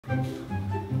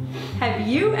Have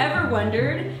you ever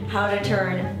wondered how to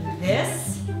turn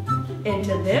this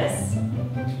into this?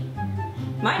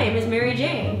 My name is Mary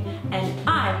Jane, and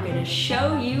I'm going to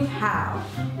show you how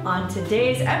on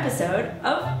today's episode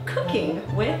of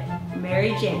Cooking with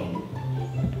Mary Jane.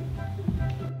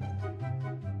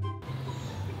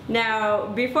 Now,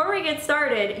 before we get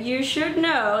started, you should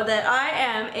know that I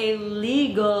am a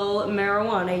legal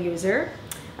marijuana user.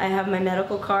 I have my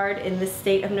medical card in the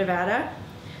state of Nevada.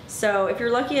 So if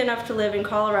you're lucky enough to live in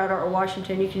Colorado or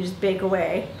Washington, you can just bake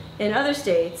away. In other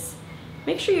states,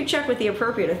 make sure you check with the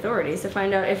appropriate authorities to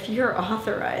find out if you're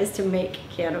authorized to make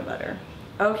cannabutter.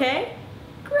 Okay?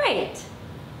 Great!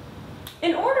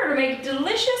 In order to make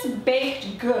delicious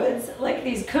baked goods like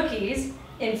these cookies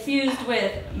infused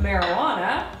with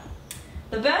marijuana,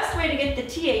 the best way to get the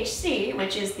THC,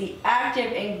 which is the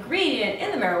active ingredient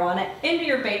in the marijuana, into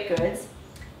your baked goods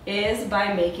is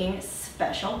by making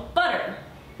special butter,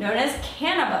 known as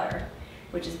cannabutter,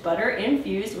 which is butter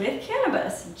infused with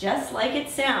cannabis, just like it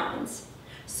sounds.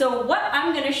 So what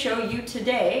I'm going to show you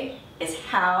today is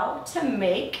how to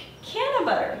make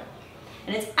cannabutter.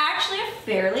 And it's actually a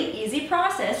fairly easy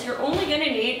process. You're only going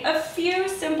to need a few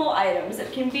simple items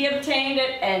that can be obtained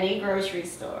at any grocery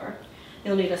store.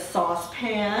 You'll need a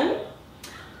saucepan,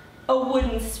 a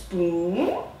wooden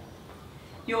spoon,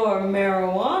 your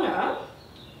marijuana,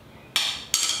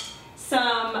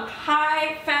 some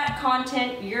high fat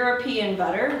content European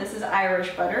butter. This is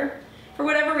Irish butter. For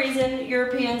whatever reason,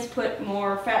 Europeans put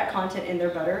more fat content in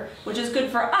their butter, which is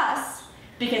good for us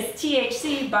because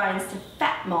THC binds to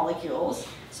fat molecules.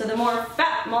 So the more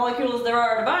fat molecules there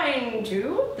are to bind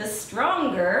to, the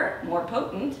stronger, more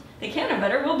potent the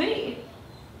cannabutter will be.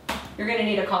 You're going to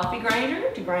need a coffee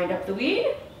grinder to grind up the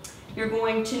weed. You're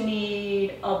going to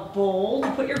need a bowl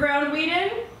to put your ground weed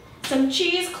in, some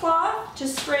cheesecloth to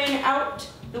strain out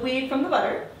the weed from the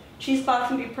butter. Cheesecloth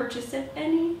can be purchased at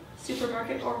any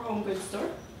supermarket or home goods store.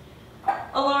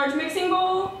 A large mixing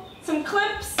bowl, some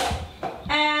clips,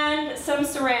 and some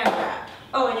saran wrap.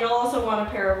 Oh, and you'll also want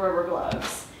a pair of rubber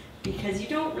gloves because you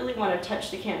don't really want to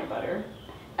touch the cannabutter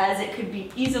as it could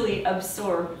be easily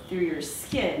absorbed through your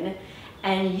skin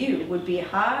and you would be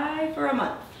high for a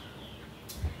month.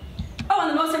 Oh, and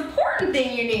the most important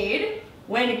thing you need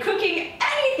when cooking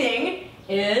anything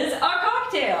is a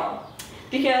cocktail.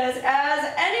 Because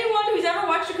as anyone who's ever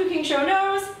watched a cooking show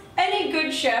knows, any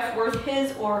good chef worth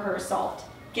his or her salt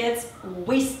gets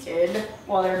wasted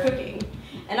while they're cooking.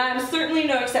 And I'm certainly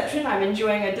no exception. I'm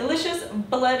enjoying a delicious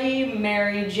Bloody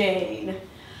Mary Jane.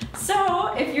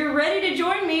 So if you're ready to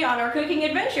join me on our cooking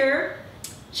adventure,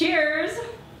 cheers!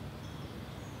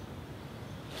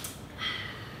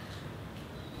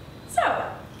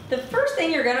 So, the first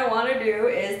thing you're going to want to do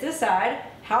is decide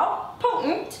how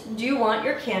potent do you want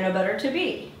your cannabutter to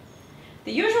be.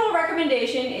 The usual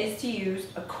recommendation is to use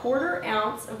a 1/4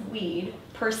 ounce of weed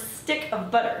per stick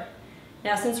of butter.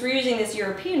 Now since we're using this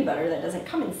European butter that doesn't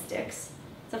come in sticks,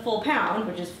 it's a full pound,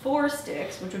 which is 4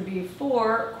 sticks, which would be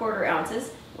 4 1/4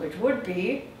 ounces, which would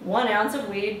be 1 ounce of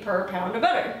weed per pound of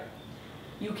butter.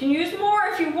 You can use more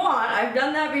if you want. I've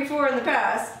done that before in the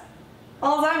past.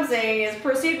 All I'm saying is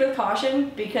proceed with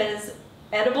caution because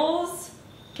edibles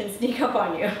can sneak up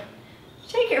on you.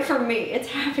 Take it from me, it's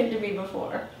happened to me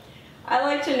before. I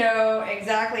like to know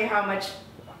exactly how much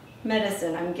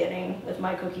medicine I'm getting with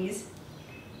my cookies.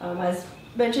 As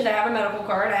mentioned, I have a medical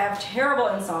card, I have terrible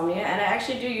insomnia, and I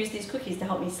actually do use these cookies to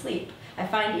help me sleep. I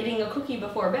find eating a cookie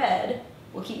before bed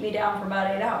will keep me down for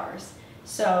about 8 hours.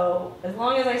 So as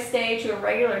long as I stay to a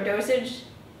regular dosage,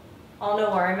 I'll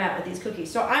know where I'm at with these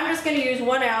cookies. So I'm just going to use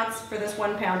 1 ounce for this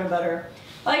 1 pound of butter.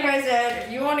 Like I said,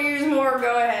 if you want to use more,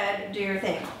 go ahead, do your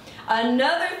thing.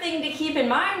 Another thing to keep in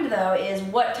mind though is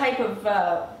what type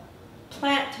of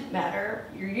plant matter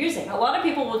you're using. A lot of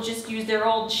people will just use their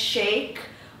old shake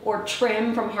or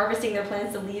trim from harvesting their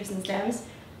plants, the leaves and stems,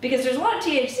 because there's a lot of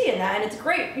THC in that and it's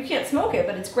great. You can't smoke it,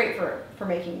 but it's great for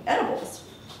making edibles.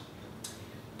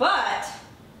 But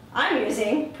I'm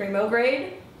using Primo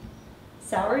grade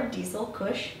Sour Diesel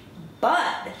Kush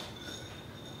Bud.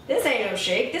 This ain't no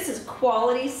shake, this is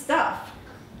quality stuff.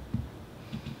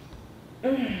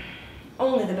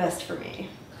 Only the best for me.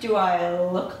 Do I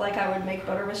look like I would make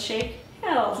butter with shake?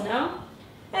 Hells no.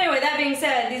 Anyway, that being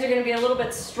said, these are going to be a little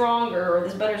bit stronger, or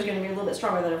this butter is going to be a little bit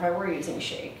stronger than if I were using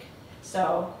shake.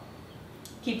 So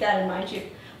keep that in mind too.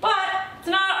 But it's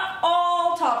not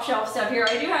all top shelf stuff here.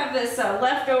 I do have this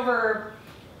leftover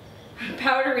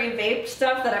powdery vape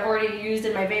stuff that I've already used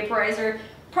in my vaporizer.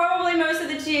 Probably most of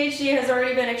the THC has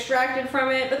already been extracted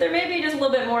from it, but there may be just a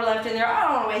little bit more left in there. I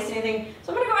don't want to waste anything,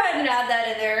 so I'm going to go ahead and add that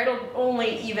in there. It'll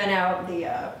only even out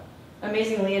the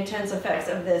amazingly intense effects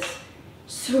of this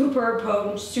super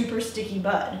potent, super sticky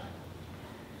bud.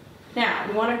 Now,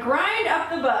 we want to grind up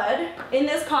the bud in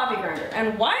this coffee grinder.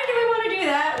 And why do we want to do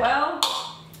that? Well,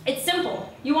 it's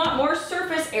simple. You want more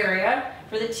surface area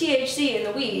for the THC in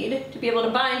the weed to be able to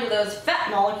bind to those fat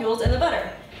molecules in the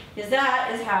butter. Because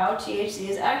that is how THC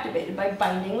is activated, by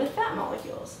binding with fat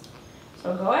molecules.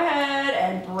 So go ahead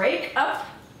and break up,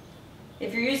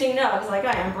 if you're using nugs like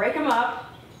I am, break them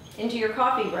up into your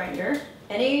coffee grinder.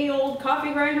 Any old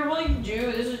coffee grinder will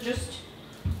do. This is just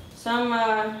some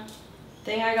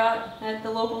thing I got at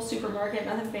the local supermarket,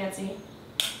 nothing fancy.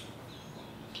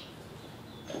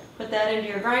 Put that into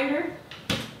your grinder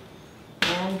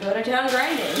and go to town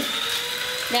grinding.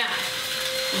 Now,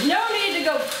 there's no need to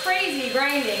go crazy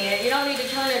grinding it. You don't need to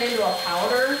turn it into a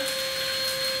powder,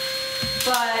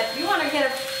 but you want to get a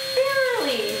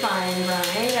fairly fine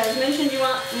grind. As mentioned, you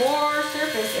want more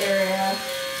surface area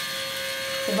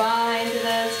to bind to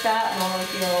those fat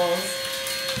molecules.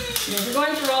 And if you're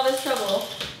going through all this trouble,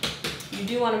 you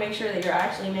do want to make sure that you're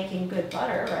actually making good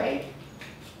butter, right?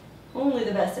 Only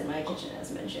the best in my kitchen,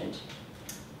 as mentioned.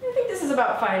 I think this is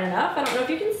about fine enough. I don't know if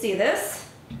you can see this,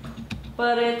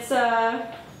 but it's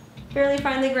fairly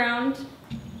finely ground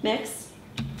mix.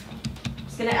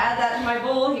 Just gonna add that to my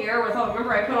bowl here with, oh,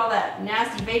 remember I put all that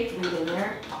nasty baked weed in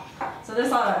there. So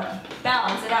this ought to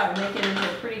balance it out and make it into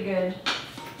a pretty good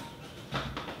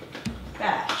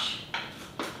batch.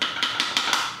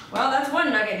 Well, that's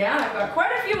one nugget down. I've got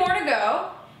quite a few more to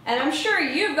go, and I'm sure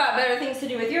you've got better things to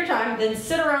do with your time than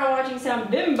sit around watching some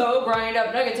bimbo grind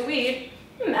up nuggets of weed.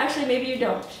 Actually, maybe you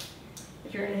don't,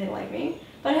 if you're anything like me.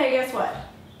 But hey, guess what?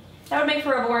 That would make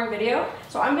for a boring video,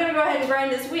 so I'm gonna go ahead and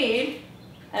grind this weed,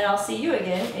 and I'll see you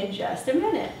again in just a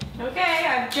minute. Okay,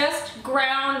 I've just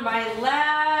ground my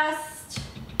last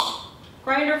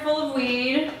grinder full of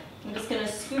weed. I'm just gonna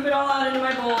scoop it all out into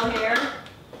my bowl here.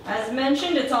 As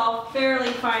mentioned, it's all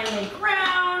fairly finely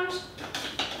ground.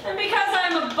 And because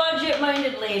I'm a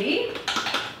budget-minded lady,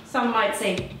 some might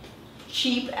say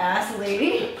cheap-ass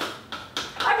lady,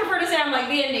 I prefer to say I'm like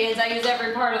the Indians. I use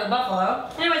every part of the buffalo.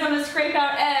 Anyways, I'm gonna scrape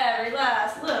out every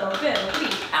last little bit of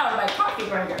weed out of my coffee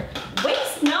grinder.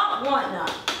 Waste not, want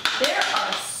not. There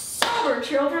are sober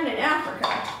children in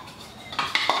Africa.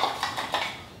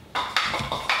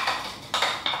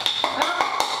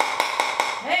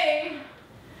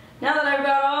 Now that I've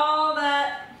got all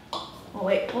that, oh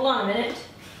wait, hold on a minute.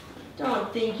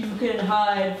 Don't think you can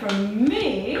hide from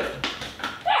me.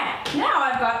 Yeah, now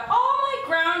I've got all my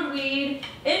ground weed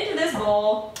into this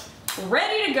bowl,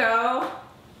 ready to go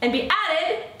and be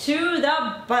added to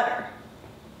the butter.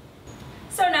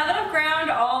 So now that I've ground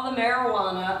all the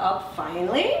marijuana up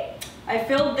finely, I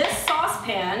filled this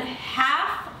saucepan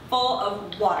half full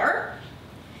of water,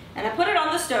 and I put it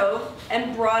on the stove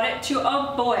and brought it to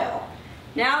a boil.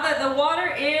 Now that the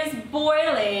water is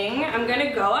boiling, I'm going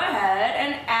to go ahead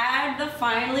and add the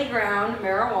finely ground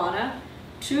marijuana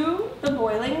to the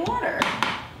boiling water.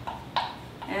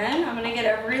 And I'm going to get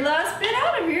every last bit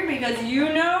out of here because you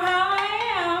know how I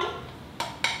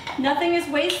am. Nothing is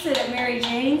wasted at Mary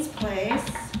Jane's place.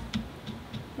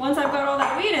 Once I've got all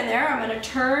that weed in there, I'm going to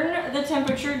turn the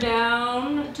temperature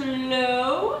down to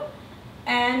low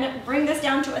and bring this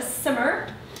down to a simmer.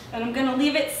 And I'm going to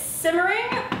leave it simmering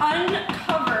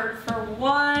uncovered for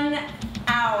 1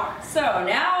 hour. So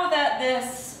now that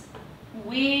this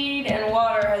weed and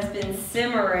water has been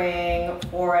simmering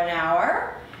for an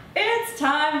hour, it's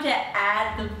time to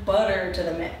add the butter to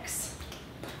the mix.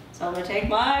 So I'm going to take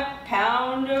my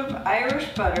pound of Irish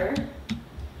butter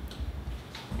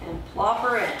and plop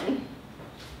her in.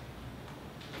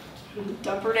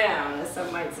 Dump her down, as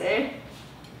some might say.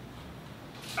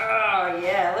 Oh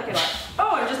yeah, look at that.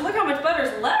 Oh, and just look how much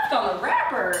butter's left on the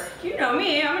wrapper. You know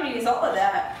me, I'm gonna use all of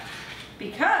that.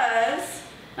 Because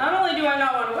not only do I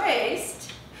not want to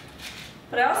waste,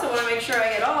 but I also want to make sure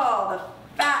I get all the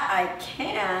fat I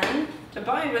can to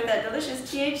bind with that delicious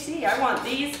THC. I want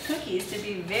these cookies to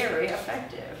be very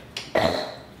effective.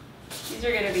 These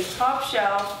are gonna be top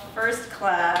shelf, first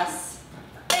class,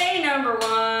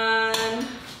 #1,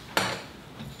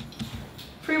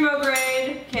 primo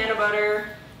grade cannabutter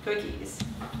cookies.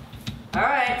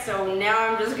 Alright, so now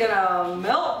I'm just gonna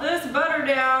melt this butter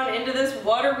down into this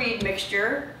water weed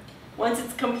mixture. Once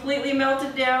it's completely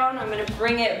melted down, I'm gonna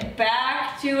bring it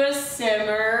back to a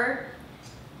simmer,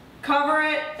 cover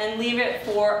it, and leave it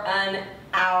for an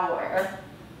hour.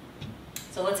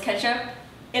 So let's catch up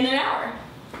in an hour.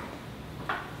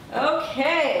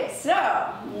 Okay,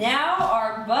 so now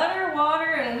our butter,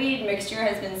 water, and weed mixture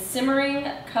has been simmering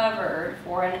covered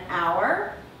for an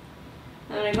hour.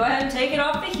 I'm going to go ahead and take it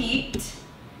off the heat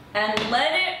and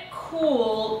let it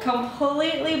cool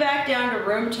completely back down to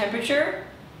room temperature,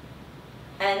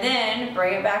 and then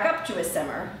bring it back up to a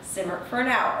simmer. Simmer it for an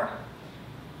hour.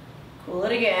 Cool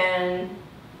it again,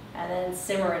 and then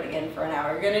simmer it again for an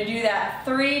hour. You're gonna do that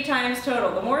 3 times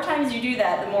total. The more times you do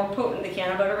that, the more potent the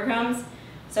cannabutter becomes.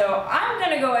 So I'm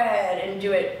gonna go ahead and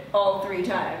do it all 3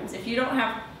 times. If you don't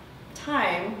have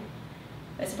time,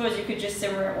 I suppose you could just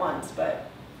simmer it once, but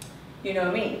you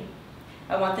know me.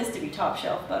 I want this to be top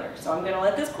shelf butter. So I'm gonna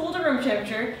let this cool to room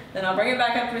temperature, then I'll bring it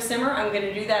back up to a simmer. I'm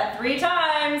gonna do that 3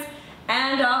 times,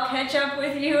 and I'll catch up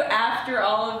with you after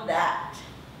all of that.